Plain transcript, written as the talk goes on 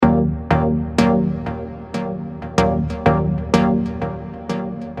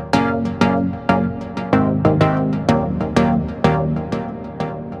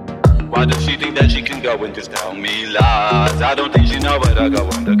she can go and just tell me lies. I don't think she know, but I go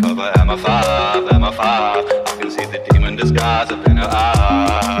undercover. Am I five? Am I five? I can see the demon disguise up in her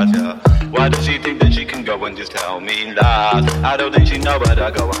eyes, yeah. Why does she think that she can go and just tell me lies? I don't think she know, but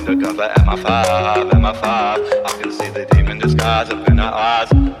I go undercover. Am I five? Am I five? I can see the demon disguise up in her eyes,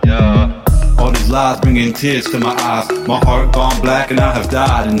 yeah. All these lies bringing tears to my eyes. My heart gone black and I have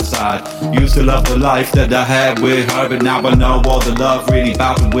died inside. Used to love the life that I had with her, but now I know all the love really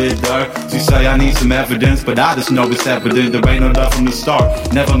bout with her. She say I need some evidence, but I just know it's evident. There ain't no love from the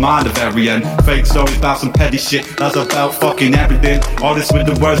start, never mind the very end. Fake stories about some petty shit, that's about fucking everything. All this with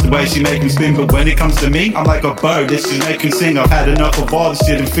the words, the way she make me spin. But when it comes to me, I'm like a bird that she make me sing. I've had enough of all this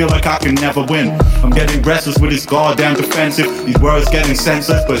shit and feel like I can never win. I'm getting restless with this goddamn defensive. These words getting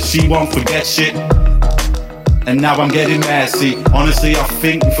senseless, but she won't forget shit. And now I'm getting messy. Honestly, I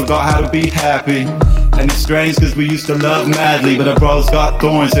think we forgot how to be happy. And it's strange cause we used to love madly, but our bros got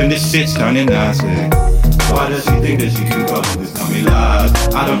thorns and this shit's turning nasty. Why does she think that she can go and just tell me lies?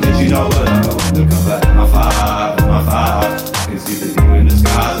 I don't think she know what I go undercover. Am I five? Am I five? I can see the demon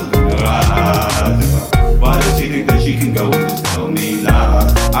disguise up in her eyes. Why does she think that she can go and just tell me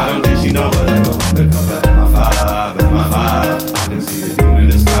lies? I don't think she know what I go undercover. Am I five? Am I five? I can see the demon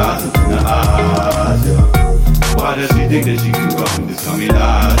disguise up in her eyes, yeah. Why does she think that she can go and just tell me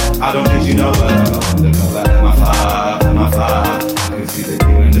lies? I don't think she know what I go undercover. Am I five? Am I five? I can see the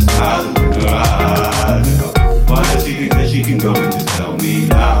demon disguise up in her eyes, yeah. Why does she think that she can go and just tell me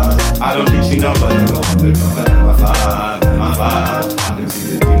lies? I don't think she know what I go undercover. Am I five? Am I five? I can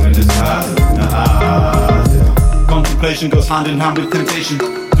see the demon disguise up in her eyes, yeah. Contemplation goes hand in hand with temptation.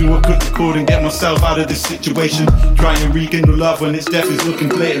 Do a quick record and get myself out of this situation. Try and rekindle love when its death is looking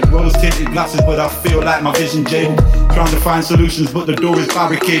blatant. Rose tinted glasses, but I feel like my vision jaded. Trying to find solutions, but the door is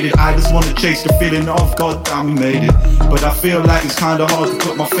barricaded. I just want to chase the feeling of God damn we made it. But I feel like it's kinda hard to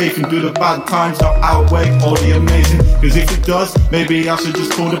put my faith into the bad times that outweigh all the amazing. Cause if it does, maybe I should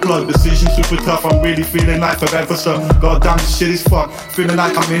just pull the plug. Decision super tough, I'm really feeling like forever stuck. God damn, this shit is fucked. Feeling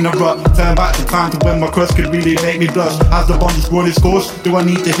like I'm in a rut. Turn back the time to when my crush could really make me blush. Has the bond just run its course? Do I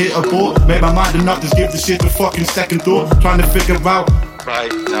need to hit a ball? Make my mind enough, just give the shit a fucking second thought. Trying to figure out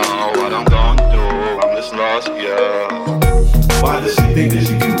right now what I'm gonna do. I'm just lost, yeah. Why does she think that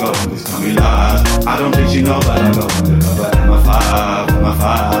she can go and just tell me lies? I don't think she know that I go undercover. Am I five? Am I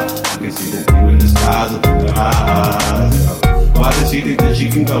five? I can see the demon disguise up in her eyes. Why does she think that she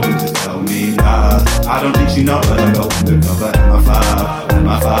can go and just tell me lies? I don't think she know that I go undercover. Am I five? Am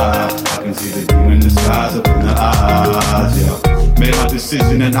I five? I can see the demon disguise up in her eyes, yeah. Made my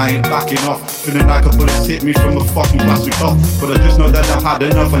decision and I ain't backing off. Feeling like a bullet's hit me from a fucking plastic off. But I just know that I've had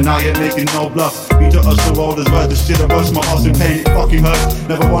enough and I ain't making no bluff. Need to usher all this words, the shit I rush my heart and pain, it fucking hurts.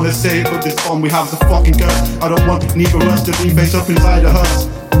 Never wanna say it, but this bond we have's a fucking curse. I don't want neither of us to be face up inside the hearse.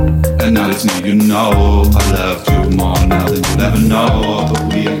 And I just need you to know I love you more now than you'll ever know.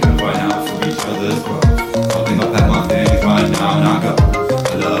 But we ain't good right now for each other's growth. I think I'll pack my things right now and I go.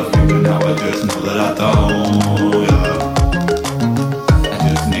 I love you but now I just know that I don't, yeah.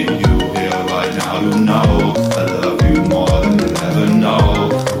 You know I love you more than you'll ever know.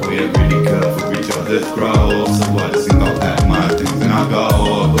 But we're really good for each other's growth. So I just think I'll pack my things and I'll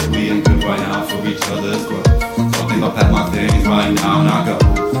go. But we ain't good right now for each other's growth. So I think I'll pack my things right now and I'll go.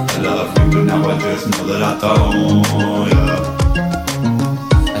 I love you but now I just know that I don't, yeah.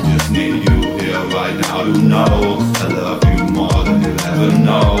 I just need you here right now to know I love you more than you'll ever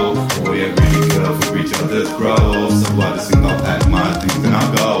know. But we're really good for each other's growth.